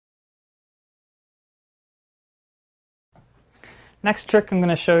Next trick I'm going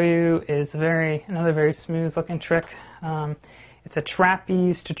to show you is another very smooth looking trick. It's a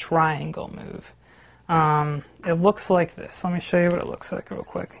trapeze to triangle move. It looks like this. Let me show you what it looks like real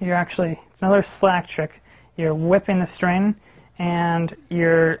quick. It's another slack trick. You're whipping the string and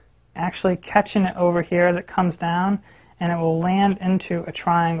you're actually catching it over here as it comes down, and it will land into a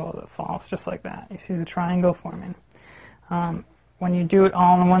triangle that falls just like that. You see the triangle forming. When you do it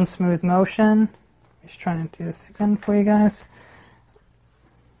all in one smooth motion, I'm just trying to do this again for you guys.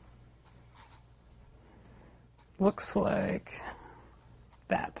 Looks like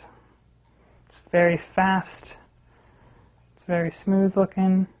that. It's very fast. It's very smooth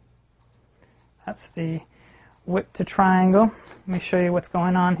looking. That's the whip to triangle. Let me show you what's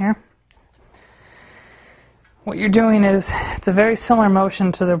going on here. What you're doing is, it's a very similar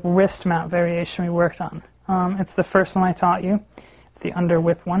motion to the wrist mount variation we worked on. It's the first one I taught you. It's the under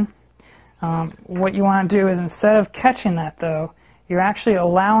whip one. What you want to do is, instead of catching that though, you're actually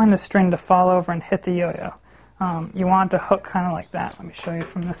allowing the string to fall over and hit the yo-yo. You want it to hook kind of like that. Let me show you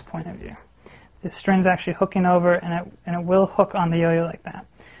from this point of view. The string's actually hooking over, and it will hook on the yo-yo like that.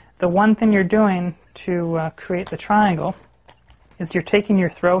 The one thing you're doing to create the triangle is you're taking your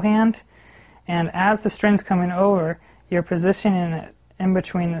throw hand, and as the string's coming over, you're positioning it in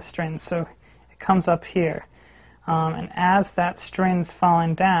between the strings. So it comes up here. And as that string's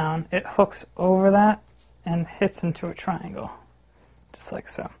falling down, it hooks over that and hits into a triangle, just like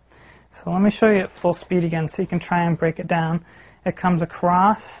so. So let me show you at full speed again so you can try and break it down. It comes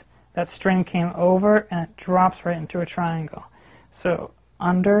across, that string came over, and it drops right into a triangle. So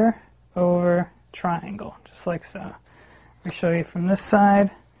under, over, triangle, just like so. Let me show you from this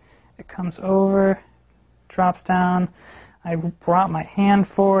side. It comes over, drops down. I brought my hand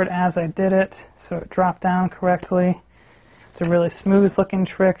forward as I did it, so it dropped down correctly. It's a really smooth looking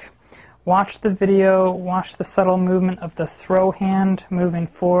trick. Watch the video, watch the subtle movement of the throw hand moving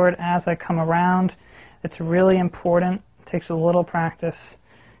forward as I come around. It's really important. It takes a little practice.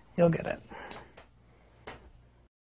 You'll get it.